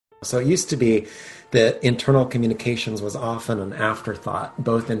So it used to be that internal communications was often an afterthought,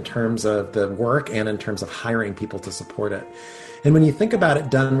 both in terms of the work and in terms of hiring people to support it. And when you think about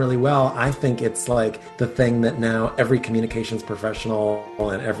it done really well, I think it's like the thing that now every communications professional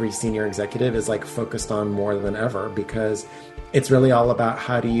and every senior executive is like focused on more than ever, because it's really all about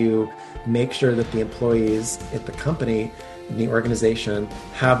how do you make sure that the employees at the company, the organization,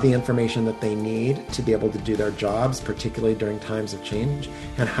 have the information that they need to be able to do their jobs, particularly during times of change,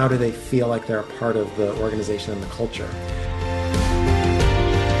 and how do they feel like they're a part of the organization and the culture.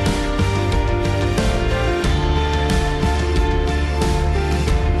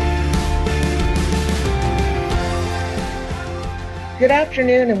 Good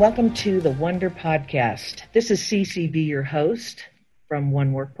afternoon and welcome to the Wonder Podcast. This is CCB, your host from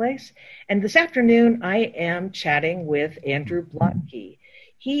One Workplace. And this afternoon, I am chatting with Andrew Blotke.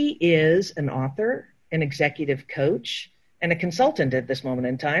 He is an author, an executive coach, and a consultant at this moment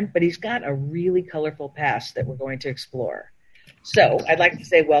in time, but he's got a really colorful past that we're going to explore. So I'd like to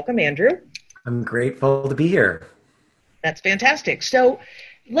say welcome, Andrew. I'm grateful to be here. That's fantastic. So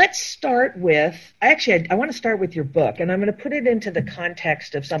let's start with, I want to start with your book, and I'm going to put it into the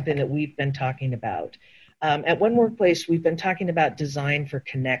context of something that we've been talking about. At One Workplace, we've been talking about design for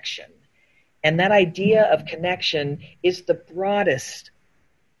connection. And that idea of connection is the broadest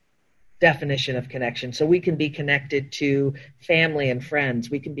definition of connection. So we can be connected to family and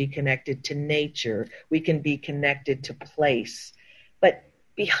friends. We can be connected to nature. We can be connected to place. But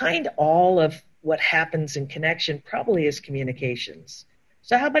behind all of what happens in connection probably is communications.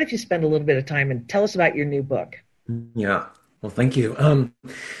 So how about if you spend a little bit of time and tell us about your new book? Yeah. Well, thank you.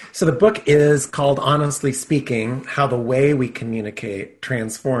 So the book is called Honestly Speaking, How the Way We Communicate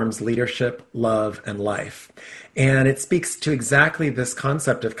Transforms Leadership, Love, and Life. And it speaks to exactly this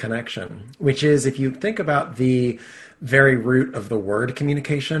concept of connection, which is, if you think about the very root of the word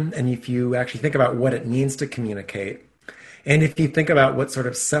communication, and if you actually think about what it means to communicate, and if you think about what sort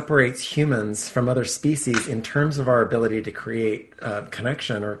of separates humans from other species in terms of our ability to create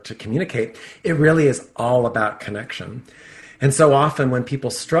connection or to communicate, it really is all about connection. And so often when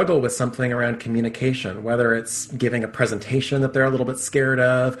people struggle with something around communication, whether it's giving a presentation that they're a little bit scared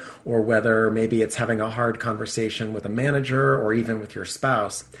of, or whether maybe it's having a hard conversation with a manager or even with your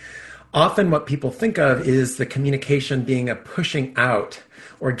spouse, often what people think of is the communication being a pushing out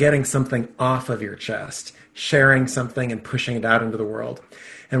or getting something off of your chest, sharing something and pushing it out into the world.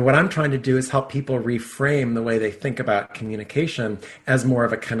 And what I'm trying to do is help people reframe the way they think about communication as more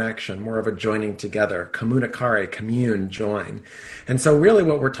of a connection, more of a joining together, communicare, commune, join. And so really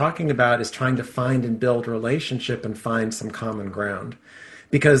what we're talking about is trying to find and build relationship and find some common ground.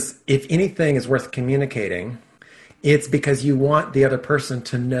 Because if anything is worth communicating, it's because you want the other person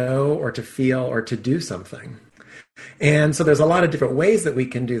to know or to feel or to do something. And so there's a lot of different ways that we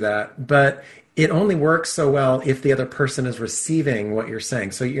can do that, but it only works so well if the other person is receiving what you're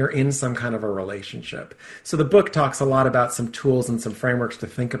saying. So you're in some kind of a relationship. So the book talks a lot about some tools and some frameworks to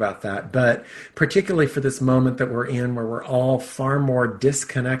think about that. But particularly for this moment that we're in, where we're all far more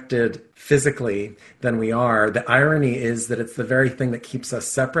disconnected physically than we are, the irony is that it's the very thing that keeps us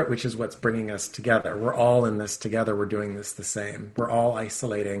separate, which is what's bringing us together. We're all in this together. We're doing this the same. We're all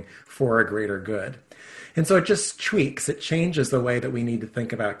isolating for a greater good. And so it just tweaks, it changes the way that we need to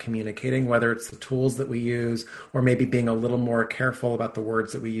think about communicating, whether it's the tools that we use, or maybe being a little more careful about the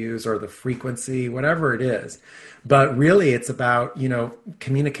words that we use or the frequency, whatever it is. But really it's about,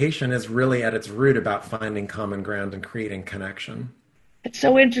 communication is really at its root about finding common ground and creating connection. It's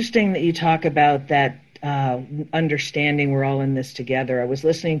so interesting that you talk about that understanding we're all in this together. I was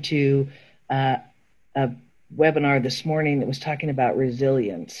listening to a webinar this morning that was talking about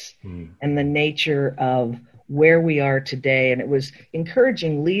resilience and the nature of where we are today. And it was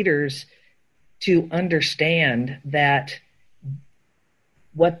encouraging leaders to understand that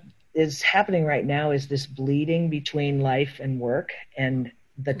what is happening right now is this bleeding between life and work and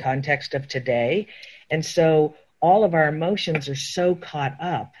the context of today. And so all of our emotions are so caught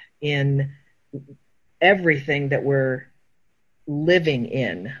up in everything that we're living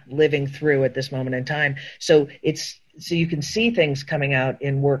through at this moment in time. So you can see things coming out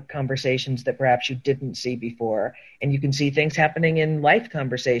in work conversations that perhaps you didn't see before. And you can see things happening in life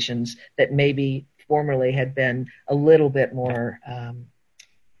conversations that maybe formerly had been a little bit more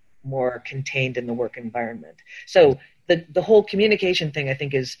contained in the work environment. So the whole communication thing, I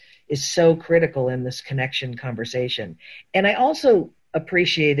think, is so critical in this connection conversation. And I also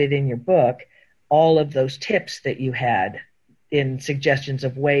appreciated in your book all of those tips that you had in suggestions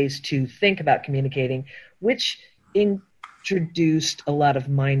of ways to think about communicating, which introduced a lot of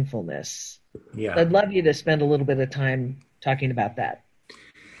mindfulness. Yeah. I'd love you to spend a little bit of time talking about that.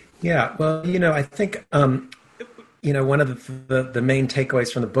 Yeah, well, I think one of the main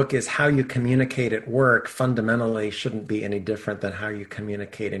takeaways from the book is how you communicate at work fundamentally shouldn't be any different than how you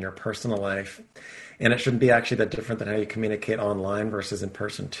communicate in your personal life. And it shouldn't be actually that different than how you communicate online versus in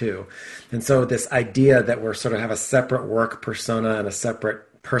person too. And so this idea that we're sort of have a separate work persona and a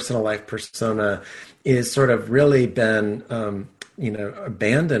separate personal life persona is sort of really been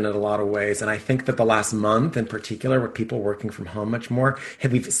abandoned in a lot of ways. And I think that the last month in particular, with people working from home much more,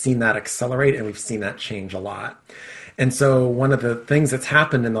 we've seen that accelerate and we've seen that change a lot. And so one of the things that's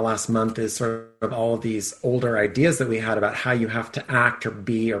happened in the last month is sort of all of these older ideas that we had about how you have to act or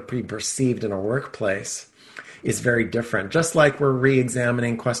be perceived in a workplace is very different. Just like we're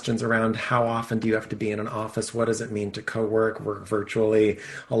re-examining questions around how often do you have to be in an office? What does it mean to co-work, work virtually?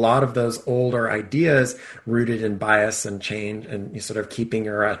 A lot of those older ideas rooted in bias and change and you sort of keeping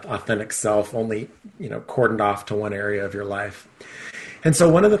your authentic self only, cordoned off to one area of your life. And so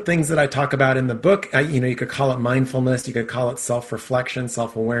one of the things that I talk about in the book, you could call it mindfulness, you could call it self-reflection,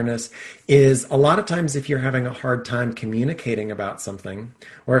 self-awareness, is a lot of times if you're having a hard time communicating about something,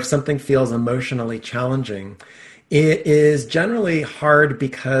 or if something feels emotionally challenging, it is generally hard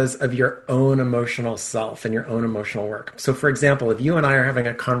because of your own emotional self and your own emotional work. So for example, if you and I are having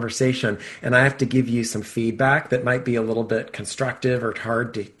a conversation and I have to give you some feedback that might be a little bit constructive or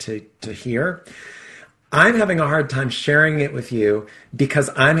hard to hear, I'm having a hard time sharing it with you because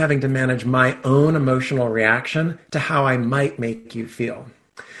I'm having to manage my own emotional reaction to how I might make you feel.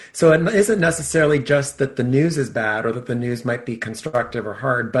 So it isn't necessarily just that the news is bad or that the news might be constructive or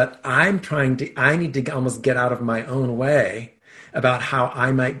hard, but I need to almost get out of my own way about how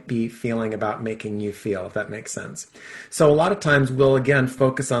I might be feeling about making you feel, if that makes sense. So a lot of times we'll again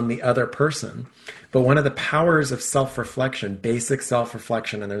focus on the other person. But one of the powers of self-reflection, basic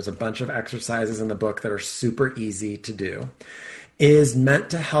self-reflection, and there's a bunch of exercises in the book that are super easy to do, is meant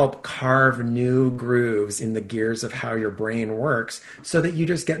to help carve new grooves in the gears of how your brain works so that you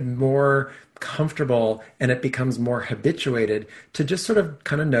just get more comfortable and it becomes more habituated to just sort of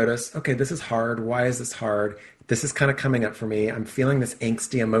kind of notice, okay, this is hard. Why is this hard? This is kind of coming up for me. I'm feeling this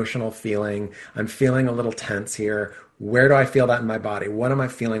angsty emotional feeling. I'm feeling a little tense here. Where do I feel that in my body? What am I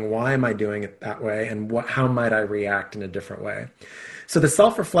feeling? Why am I doing it that way? And how might I react in a different way? So the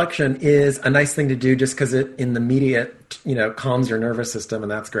self-reflection is a nice thing to do just because it in the immediate, calms your nervous system,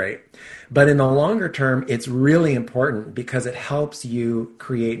 and that's great. But in the longer term, it's really important because it helps you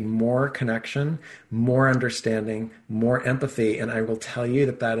create more connection, more understanding, more empathy. And I will tell you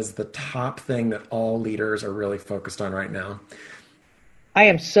that is the top thing that all leaders are really focused on right now. I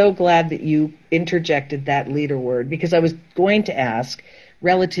am so glad that you interjected that leader word because I was going to ask,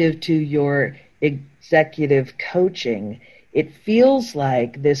 relative to your executive coaching, it feels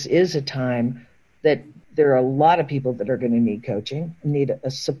like this is a time that there are a lot of people that are going to need coaching, need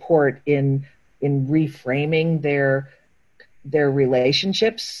a support in reframing their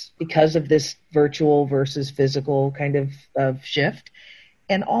relationships because of this virtual versus physical kind of shift.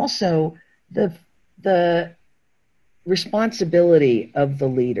 And also the responsibility of the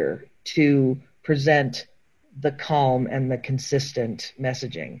leader to present the calm and the consistent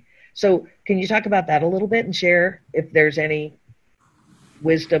messaging. So can you talk about that a little bit and share if there's any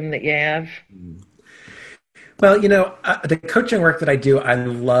wisdom that you have? Well, the coaching work that I do, I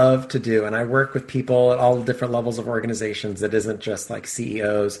love to do. And I work with people at all different levels of organizations. It isn't just like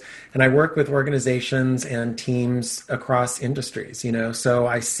CEOs. And I work with organizations and teams across industries, So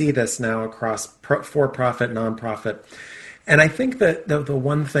I see this now across for-profit, nonprofit. And I think that the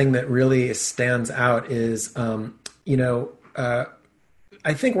one thing that really stands out is,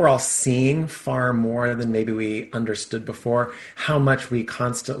 I think we're all seeing far more than maybe we understood before how much we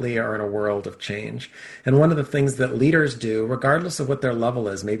constantly are in a world of change. And one of the things that leaders do, regardless of what their level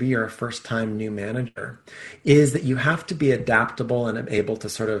is, maybe you're a first-time new manager, is that you have to be adaptable and able to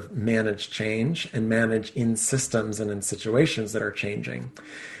sort of manage change and manage in systems and in situations that are changing.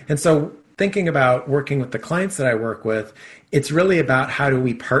 And so thinking about working with the clients that I work with, it's really about how do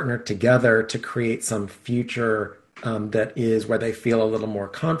we partner together to create some future that is where they feel a little more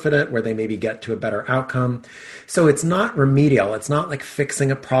confident, where they maybe get to a better outcome. So it's not remedial. It's not like fixing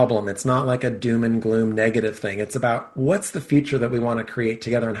a problem. It's not like a doom and gloom negative thing. It's about what's the future that we want to create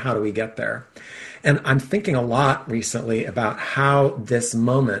together and how do we get there? And I'm thinking a lot recently about how this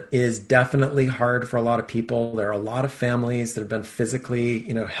moment is definitely hard for a lot of people. There are a lot of families that have been physically,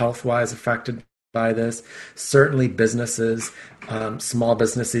 health-wise affected by this. Certainly businesses, small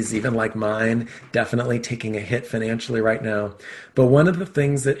businesses, even like mine, definitely taking a hit financially right now. But one of the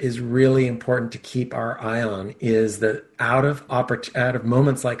things that is really important to keep our eye on is that out of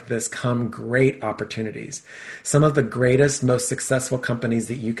moments like this come great opportunities. Some of the greatest, most successful companies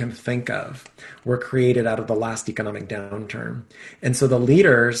that you can think of were created out of the last economic downturn. And so the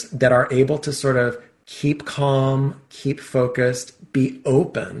leaders that are able to sort of keep calm, keep focused, be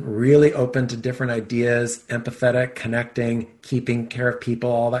open, really open to different ideas, empathetic, connecting, keeping care of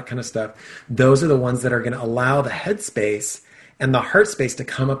people, all that kind of stuff. Those are the ones that are going to allow the headspace and the heart space to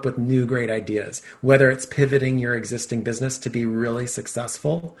come up with new great ideas, whether it's pivoting your existing business to be really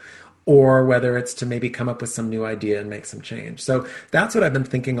successful, or whether it's to maybe come up with some new idea and make some change. So that's what I've been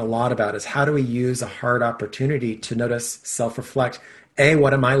thinking a lot about, is how do we use a hard opportunity to notice, self-reflect,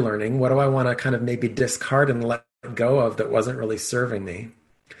 what am I learning? What do I want to kind of maybe discard and let go of that wasn't really serving me?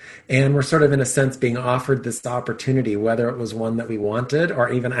 And we're sort of, in a sense, being offered this opportunity, whether it was one that we wanted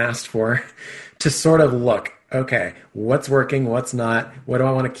or even asked for, to sort of look, okay, what's working, what's not, what do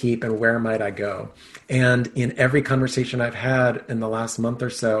I want to keep, and where might I go? And in every conversation I've had in the last month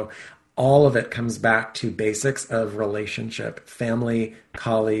or so, all of it comes back to basics of relationship, family,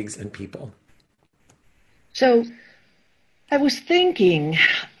 colleagues, and people. So I was thinking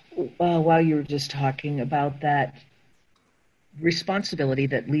while you were just talking about that responsibility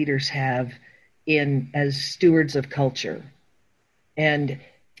that leaders have as stewards of culture, and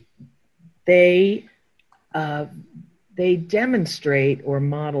they demonstrate or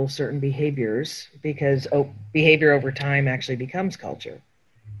model certain behaviors, because behavior over time actually becomes culture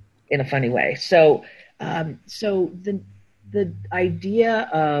in a funny way. So the idea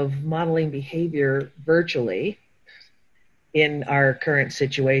of modeling behavior virtually in our current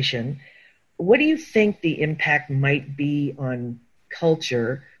situation, what do you think the impact might be on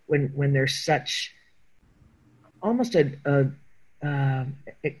culture when there's such almost a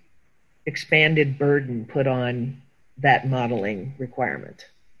expanded burden put on that modeling requirement?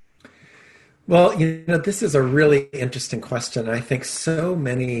 Well, this is a really interesting question. I think so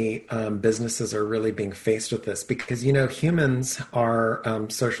many businesses are really being faced with this because, humans are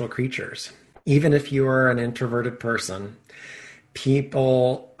social creatures. Even if you are an introverted person,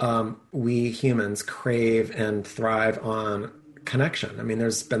 people, we humans crave and thrive on connection. I mean,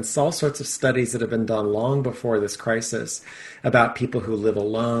 there's been all sorts of studies that have been done long before this crisis about people who live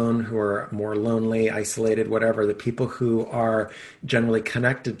alone, who are more lonely, isolated, whatever. The people who are generally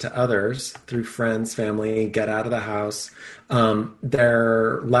connected to others through friends, family, get out of the house,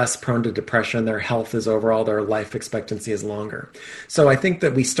 they're less prone to depression. Their health is overall, their life expectancy is longer. So I think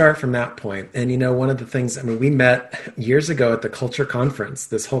that we start from that point. And, one of the things, we met years ago at the Culture Conference,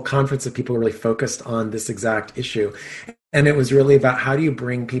 this whole conference of people really focused on this exact issue. And it was really about how do you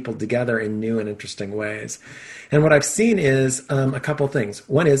bring people together in new and interesting ways. And what I've seen is a couple of things.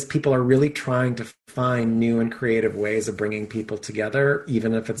 One is people are really trying to find new and creative ways of bringing people together,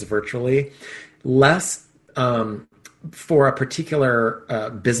 even if it's virtually. Less for a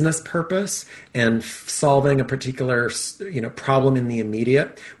particular business purpose and solving a particular problem in the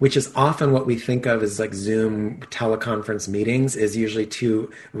immediate, which is often what we think of as like Zoom teleconference meetings, is usually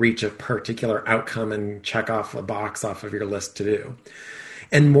to reach a particular outcome and check off a box off of your list to do.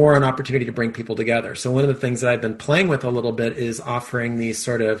 And more an opportunity to bring people together. So one of the things that I've been playing with a little bit is offering these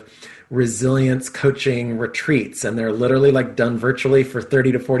sort of resilience coaching retreats. And they're literally like done virtually for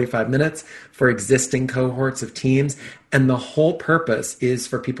 30 to 45 minutes for existing cohorts of teams. And the whole purpose is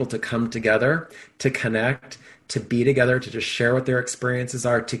for people to come together, to connect, to be together, to just share what their experiences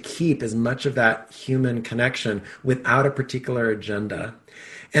are, to keep as much of that human connection without a particular agenda.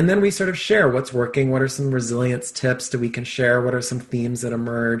 And then we sort of share what's working, what are some resilience tips that we can share, what are some themes that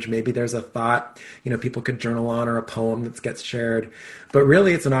emerge. Maybe there's a thought, people could journal on, or a poem that gets shared. But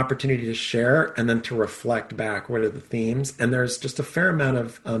really it's an opportunity to share and then to reflect back what are the themes. And there's just a fair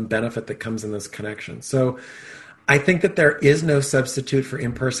amount of benefit that comes in this connection. So I think that there is no substitute for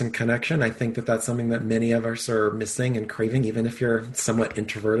in-person connection. I think that that's something that many of us are missing and craving, even if you're somewhat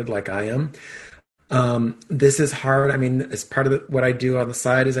introverted like I am. This is hard. As part of what I do on the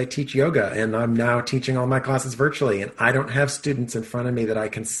side is I teach yoga, and I'm now teaching all my classes virtually, and I don't have students in front of me that I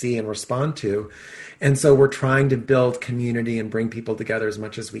can see and respond to. And so we're trying to build community and bring people together as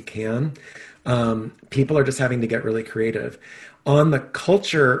much as we can. People are just having to get really creative. On the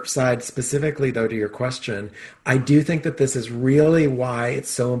culture side specifically, though, to your question, I do think that this is really why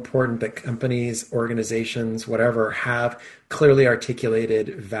it's so important that companies, organizations, whatever, have clearly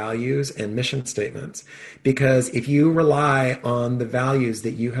articulated values and mission statements. Because if you rely on the values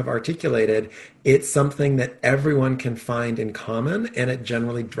that you have articulated It's something that everyone can find in common, and it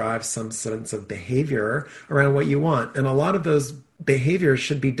generally drives some sense of behavior around what you want. And a lot of those behaviors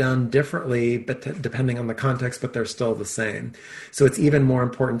should be done differently, but depending on the context, but they're still the same. So it's even more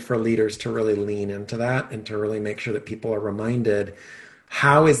important for leaders to really lean into that and to really make sure that people are reminded,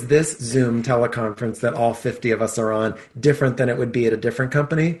 how is this Zoom teleconference that all 50 of us are on different than it would be at a different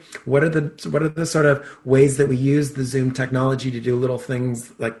company? What are the sort of ways that we use the Zoom technology to do little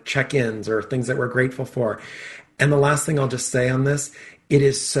things like check-ins or things that we're grateful for? And the last thing I'll just say on this, it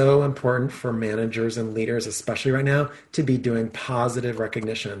is so important for managers and leaders, especially right now, to be doing positive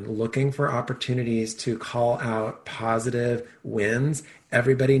recognition, looking for opportunities to call out positive wins.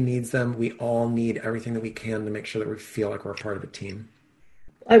 Everybody needs them. We all need everything that we can to make sure that we feel like we're part of a team.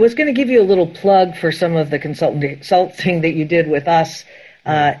 I was going to give you a little plug for some of the consulting that you did with us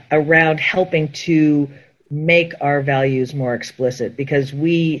around helping to make our values more explicit, because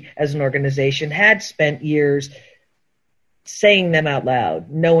we as an organization had spent years saying them out loud,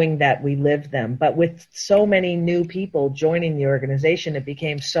 knowing that we lived them. But with so many new people joining the organization, it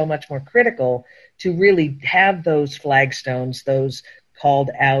became so much more critical to really have those flagstones, those called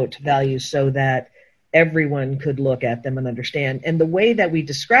out values, so that everyone could look at them and understand. And the way that we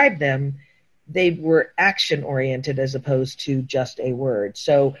described them, they were action oriented as opposed to just a word.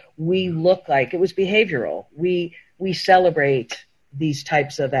 So we look like it was behavioral. We celebrate these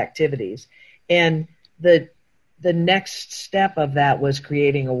types of activities. And the next step of that was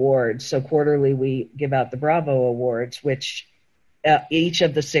creating awards. So quarterly we give out the Bravo Awards, which each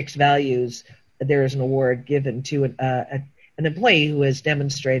of the 6 values, there is an award given to an employee who has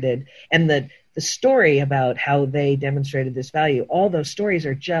demonstrated, and the story about how they demonstrated this value, all those stories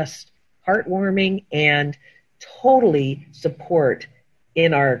are just heartwarming and totally support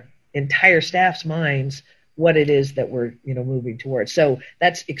in our entire staff's minds what it is that we're moving towards. So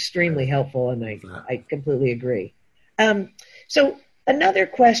that's extremely helpful, and I completely agree. So another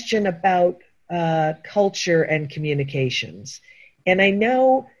question about culture and communications. And I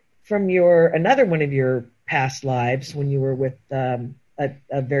know from another one of your past lives when you were with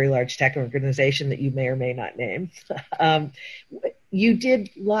a very large tech organization that you may or may not name, you did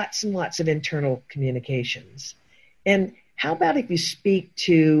lots and lots of internal communications. And how about if you speak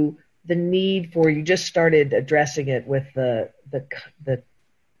to the need for, you just started addressing it with the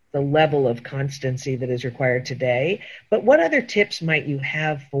level of constancy that is required today, but what other tips might you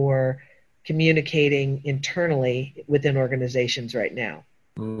have for communicating internally within organizations right now?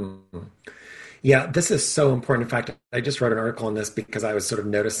 Mm-hmm. Yeah, this is so important. In fact, I just wrote an article on this because I was sort of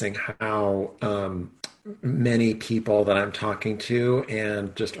noticing how many people that I'm talking to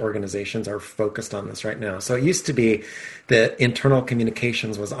and just organizations are focused on this right now. So it used to be that internal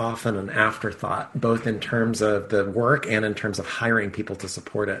communications was often an afterthought, both in terms of the work and in terms of hiring people to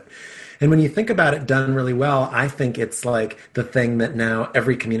support it. And when you think about it done really well, I think it's like the thing that now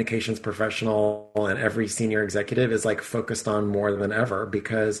every communications professional and every senior executive is like focused on more than ever,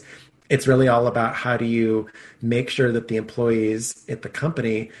 because it's really all about how do you make sure that the employees at the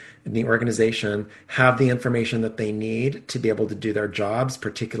company, in the organization, have the information that they need to be able to do their jobs,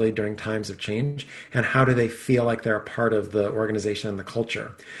 particularly during times of change, and how do they feel like they're a part of the organization and the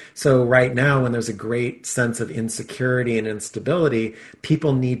culture. So right now, when there's a great sense of insecurity and instability,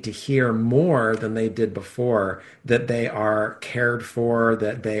 people need to hear more than they did before, that they are cared for,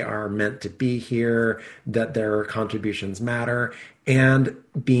 that they are meant to be here, that their contributions matter, and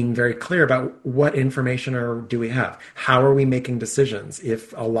being very clear about what information do we have? How are we making decisions?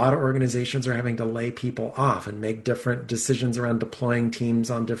 If a lot of organizations are having to lay people off and make different decisions around deploying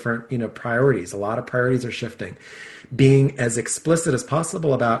teams on different, priorities, a lot of priorities are shifting. Being as explicit as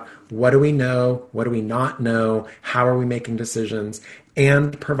possible about what do we know, what do we not know, how are we making decisions,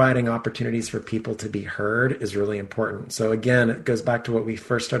 and providing opportunities for people to be heard is really important. So again, it goes back to what we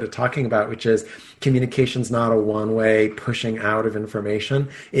first started talking about, which is communication's not a one-way pushing out of information.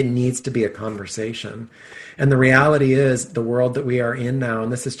 It needs to be a conversation. And the reality is the world that we are in now,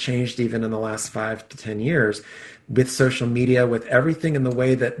 and this has changed even in the last 5 to 10 years, with social media, with everything in the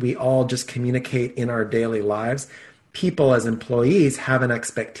way that we all just communicate in our daily lives, people as employees have an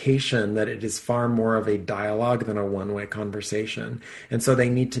expectation that it is far more of a dialogue than a one-way conversation. And so they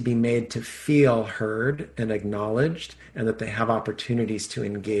need to be made to feel heard and acknowledged, and that they have opportunities to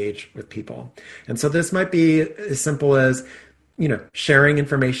engage with people. And so this might be as simple as, sharing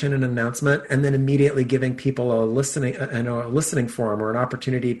information in an announcement and then immediately giving people a listening forum or an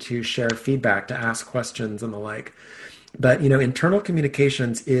opportunity to share feedback, to ask questions and the like. But, internal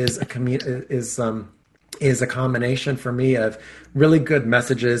communications is a combination for me of really good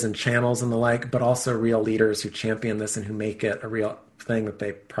messages and channels and the like, but also real leaders who champion this and who make it a real thing that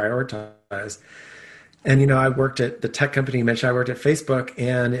they prioritize. And, I worked at the tech company you mentioned. I worked at Facebook,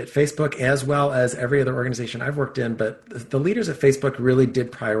 and at Facebook, as well as every other organization I've worked in, but the leaders at Facebook really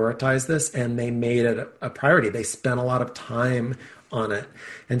did prioritize this, and they made it a priority. They spent a lot of time on it.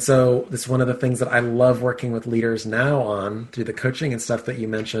 And so this is one of the things that I love working with leaders now on through the coaching and stuff that you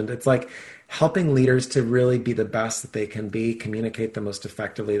mentioned. It's like helping leaders to really be the best that they can be, communicate the most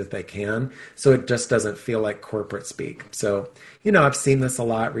effectively that they can, so it just doesn't feel like corporate speak. So, I've seen this a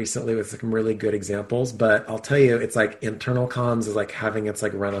lot recently with some really good examples, but I'll tell you, it's like internal comms is like having its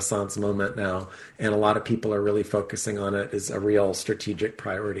like renaissance moment now. And a lot of people are really focusing on it as a real strategic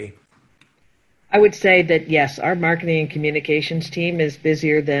priority. I would say that, yes, our marketing and communications team is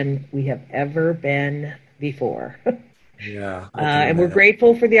busier than we have ever been before. Yeah. And we're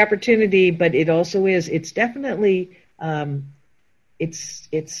grateful for the opportunity, but it also it's definitely,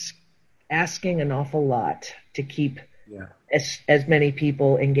 it's asking an awful lot to keep as many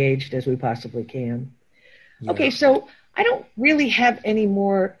people engaged as we possibly can. Yeah. Okay, so I don't really have any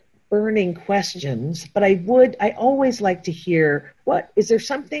more burning questions, but I always like to hear, is there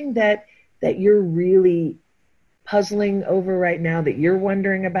something that you're really puzzling over right now, that you're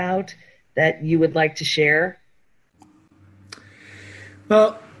wondering about, that you would like to share?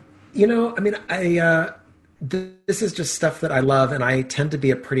 Well, this is just stuff that I love, and I tend to be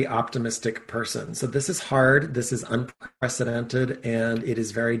a pretty optimistic person. So this is hard, this is unprecedented, and it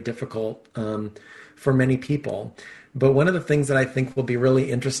is very difficult for many people. But one of the things that I think will be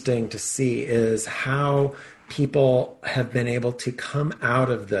really interesting to see is how people have been able to come out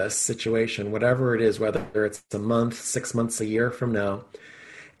of this situation, whatever it is, whether it's a month, 6 months, a year from now,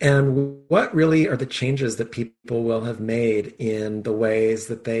 and what really are the changes that people will have made in the ways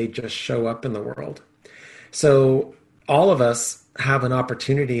that they just show up in the world. So all of us have an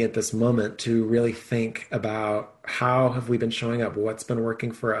opportunity at this moment to really think about how have we been showing up, what's been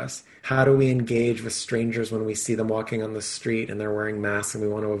working for us, how do we engage with strangers when we see them walking on the street and they're wearing masks and we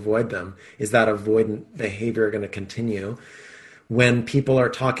want to avoid them. Is that avoidant behavior going to continue? When people are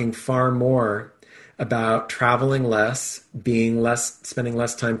talking far more about traveling less, spending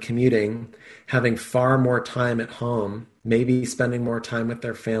less time commuting, having far more time at home, maybe spending more time with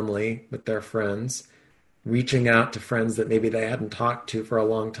their family, with their friends, reaching out to friends that maybe they hadn't talked to for a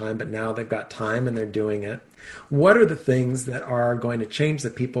long time, but now they've got time and they're doing it. What are the things that are going to change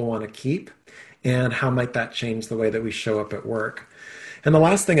that people want to keep? And how might that change the way that we show up at work? And the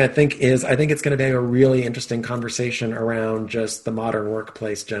last thing I think it's going to be a really interesting conversation around just the modern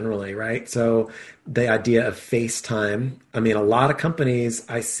workplace generally, right? So the idea of FaceTime. I mean, a lot of companies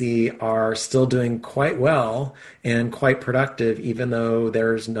I see are still doing quite well and quite productive, even though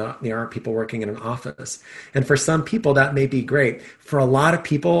there aren't people working in an office. And for some people, that may be great. For a lot of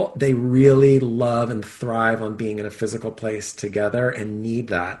people, they really love and thrive on being in a physical place together and need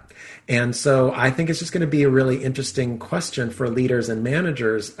that. And so I think it's just going to be a really interesting question for leaders and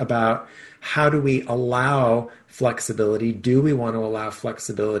managers about how do we allow flexibility? Do we want to allow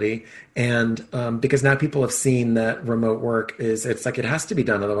flexibility? And because now people have seen that remote work it's like it has to be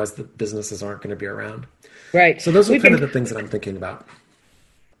done, otherwise the businesses aren't going to be around. Right. So those are kind of the things that I'm thinking about.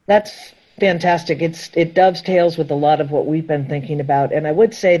 That's fantastic. It dovetails with a lot of what we've been thinking about. And I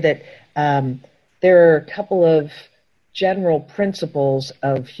would say that there are a couple of general principles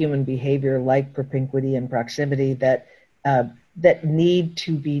of human behavior, like propinquity and proximity, that need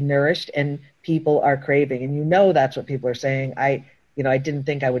to be nourished, and people are craving. And that's what people are saying. I didn't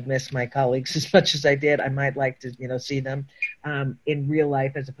think I would miss my colleagues as much as I did. I might like to, see them in real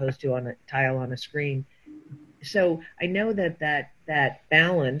life as opposed to on a tile on a screen. So I know that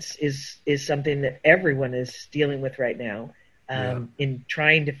balance is something that everyone is dealing with right now, in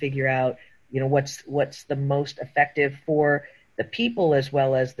trying to figure out, what's the most effective for the people as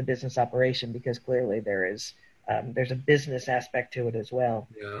well as the business operation, because clearly there's a business aspect to it as well.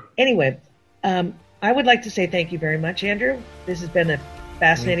 Yeah. Anyway, I would like to say thank you very much, Andrew. This has been a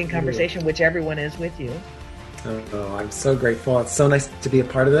fascinating conversation, which everyone is with you. Oh, I'm so grateful. It's so nice to be a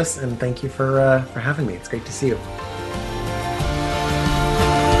part of this, and thank you for having me. It's great to see you.